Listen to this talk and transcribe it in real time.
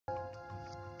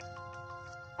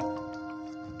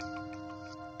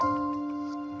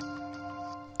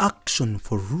Action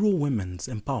for Rural Women's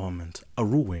Empowerment,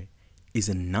 ARUWE, is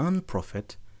a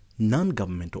non-profit,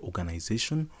 non-governmental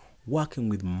organization working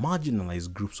with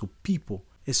marginalized groups of people,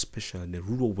 especially the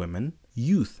rural women,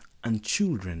 youth and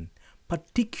children,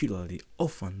 particularly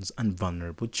orphans and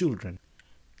vulnerable children.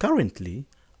 Currently,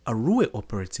 ARUWE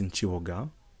operates in Kiboga,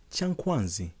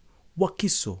 Kyankwanzi,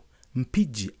 Wakiso,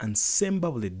 Mpigi and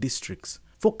Sembabule districts,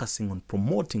 focusing on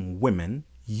promoting women,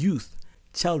 youth,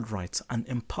 child rights and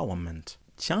empowerment.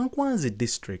 Kyankwanzi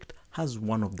district has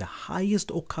one of the highest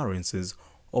occurrences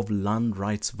of land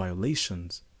rights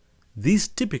violations. These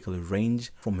typically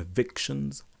range from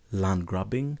evictions, land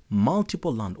grabbing,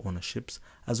 multiple land ownerships,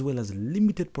 as well as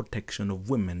limited protection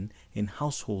of women in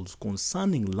households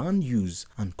concerning land use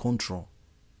and control.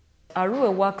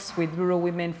 ARUWE works with rural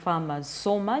women farmers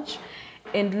so much,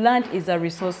 and land is a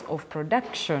resource of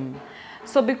production.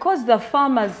 So because the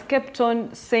farmers kept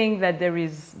on saying that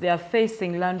they are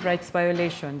facing land rights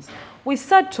violations, we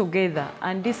sat together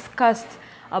and discussed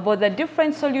about the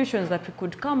different solutions that we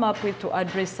could come up with to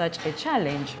address such a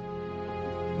challenge.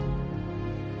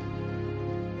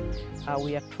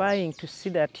 We are trying to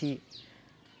see that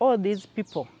all these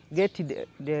people get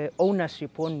the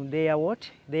ownership on their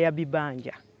their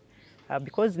bibanja.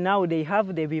 Because now they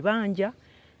have the bibanja,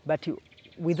 but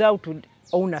without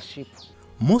ownership.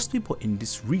 Most people in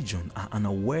this region are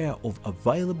unaware of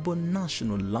available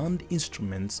national land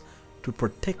instruments to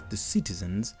protect the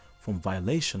citizens from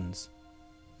violations.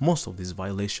 Most of these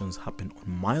violations happen on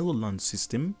Milo land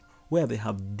system, where they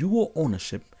have dual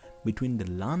ownership between the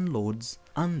landlords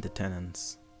and the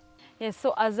tenants. Yes,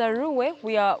 so as ARUWE,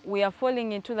 we are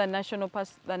falling into the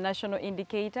national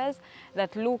indicators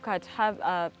that look at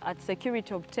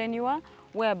security of tenure,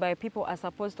 whereby people are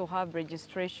supposed to have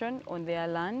registration on their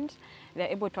land. They're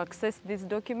able to access these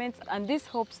documents, and this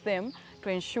helps them to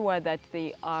ensure that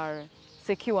they are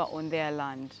secure on their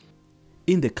land.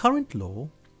 In the current law,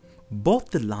 both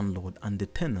the landlord and the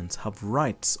tenants have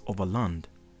rights over land.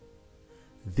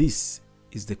 This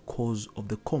is the cause of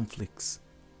the conflicts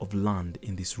of land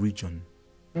in this region.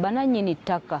 Bananyini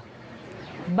ttaka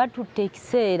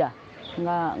batutekiseera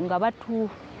nga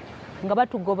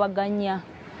batugobaganya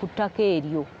ku ttaka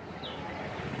eryo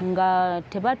nga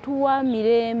tebatuwa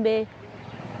mirembe.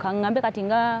 Kangambe kati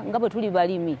nga bwe tuli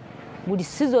balimi buli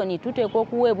season tuteekwa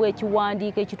okuweebwa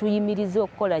ekiwandiiko ekituyimiriza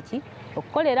okukola ki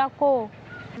okukolerako.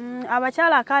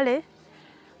 Abakyala kale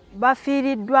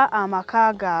bafiiriddwa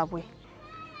amaka gaabwe,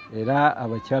 era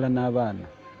abakyala n'abaana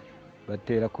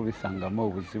bateera kubisangamu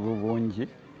obuzibu bungi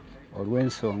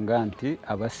olw'ensonga nti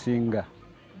abasinga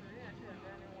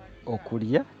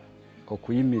okulya,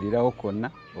 okuyimirirawo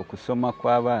kwonna, okusoma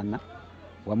kw'abaana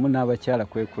wamu n'abakyala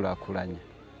kwekulaakulanya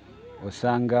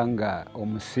osanga nga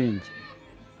omusingi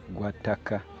gwa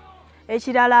ttaka.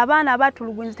 Ekirala abaana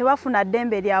batulugunyiza tebafuna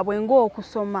ddembe lyabwe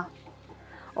ng'okusoma.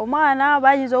 Omwana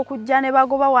bayinza okujja ne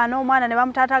bagoba wano, omwana ne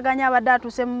bamutaataganya abadde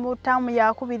atuuse mu ttaamu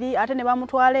yakubiri ate ne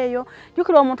bamutwala eyo.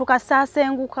 Jjukira omuntu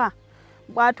kasaasenguka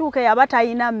bw'atuuka eyo aba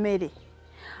talina mmere,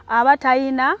 aba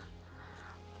talina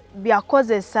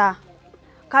byakozesa.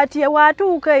 Kati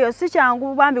bw'atuuka eyo si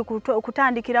kyangu bambi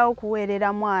kutandikirawo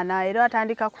kuweerera mwana, era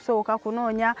atandika kusooka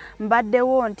kunoonya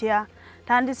mbaddewo ntya,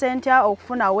 tandise ntya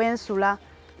okufuna wensula.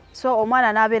 So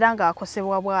omwana n'abeera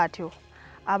ng'akosebwa bw'atyo.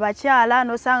 Abakyala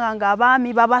n'osanga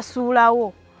ng'abaami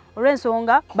babasuulawo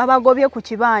olw'ensonga babagobye ku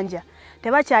kibanja,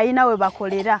 tebakyalina we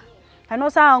bakolera.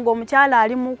 N'osanga ng'omukyala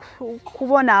ali mu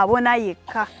kubonaabona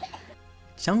yekka.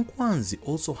 Kyankwanzi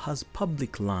also has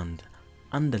public land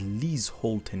under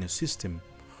leasehold tenure system,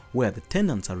 where the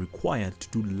tenants are required to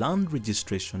do land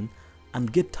registration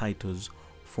and get titles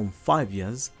from 5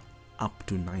 years up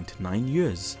to 99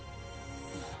 years.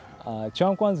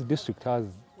 Kyankwanzi district has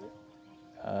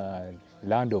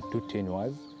land of 2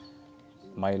 tenures,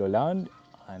 Milo land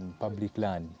and public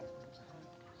land.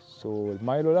 So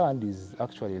Milo land is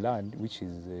actually land which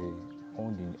is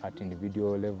owned at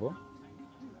individual level,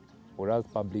 whereas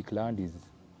public land is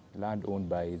land owned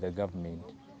by the government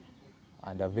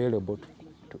and available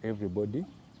to everybody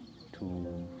to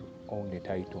own a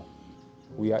title.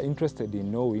 We are interested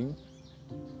in knowing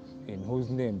in whose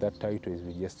name that title is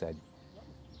registered.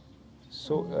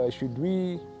 So should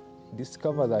we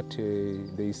discover that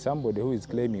there is somebody who is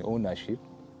claiming ownership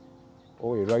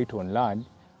or a right on land,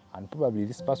 and probably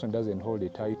this person doesn't hold a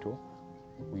title,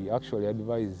 we actually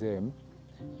advise them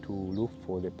to look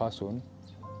for the person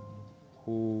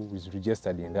who is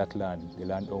registered in that land, the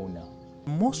landowner.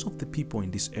 Most of the people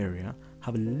in this area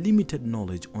have limited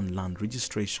knowledge on land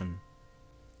registration.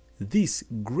 This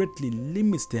greatly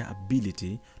limits their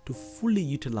ability to fully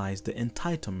utilize the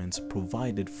entitlements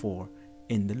provided for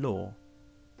in the law.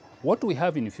 What we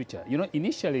have in the future, you know,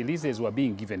 initially leases were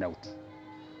being given out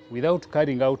without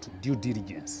carrying out due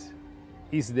diligence.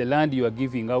 Is the land you are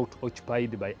giving out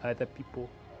occupied by other people?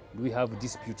 Do we have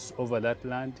disputes over that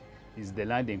land? Is the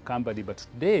land encumbered? But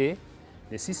today,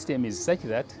 the system is such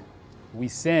that we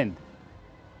send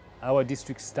our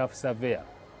district staff surveyor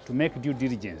to make due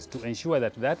diligence to ensure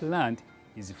that that land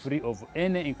is free of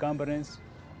any encumbrance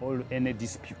or any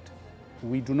dispute.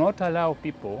 We do not allow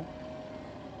people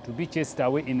to be chased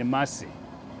away in mercy.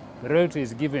 Priority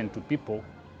is given to people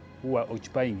who are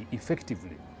occupying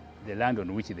effectively the land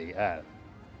on which they are,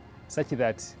 such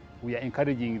that we are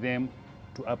encouraging them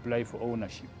to apply for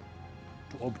ownership,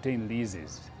 to obtain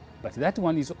leases. But that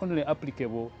one is only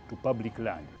applicable to public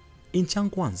land. In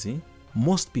Kyankwanzi,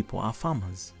 most people are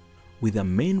farmers, with their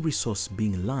main resource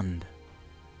being land.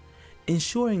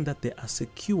 Ensuring that they are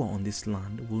secure on this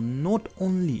land will not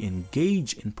only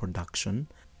engage in production,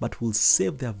 but will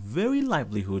save their very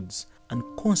livelihoods and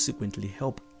consequently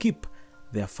help keep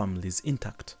their families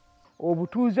intact.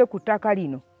 Obutuuze ku ttaka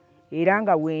lino era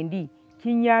nga wendi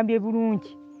kinnyambye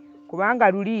bulungi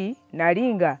kubanga luli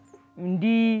nali nga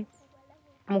ndi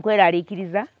mu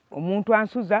kweraliikiriza omuntu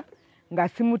ansuza nga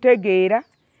simutegeera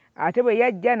ate bwe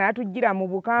yajja n'atujjira mu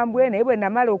bukambwe naye bwe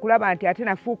namala okulaba nti ate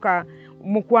nafuuka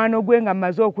mukwano gwe nga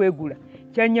mmaze okwegula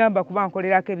kyannyamba kuba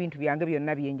nkolerako ebintu byange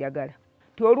byonna bye njagala.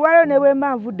 Ti olwaliro ne bwe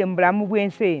mba nvudde mu bulamu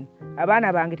bw'ensi eno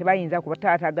abaana bange tebayinza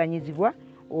kubataataganyizibwa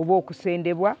oba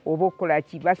okusendebwa oba okukola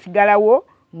ki, basigalawo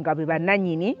nga bwe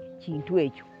bannannyini kintu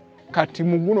ekyo. Kati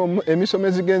mu guno emisomo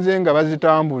ezigenze nga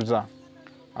bazitambuza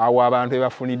awo abantu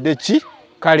ebafunidde ki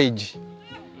college,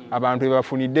 abantu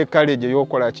ebafunidde college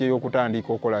ey'okola ki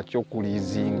ey'okutandika okola ki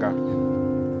okuliizinga.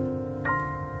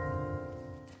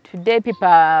 Today people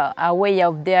are aware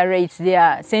of their rights, they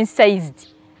are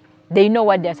sensitized, they know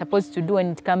what they are supposed to do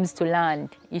when it comes to land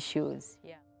issues.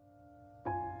 Yeah.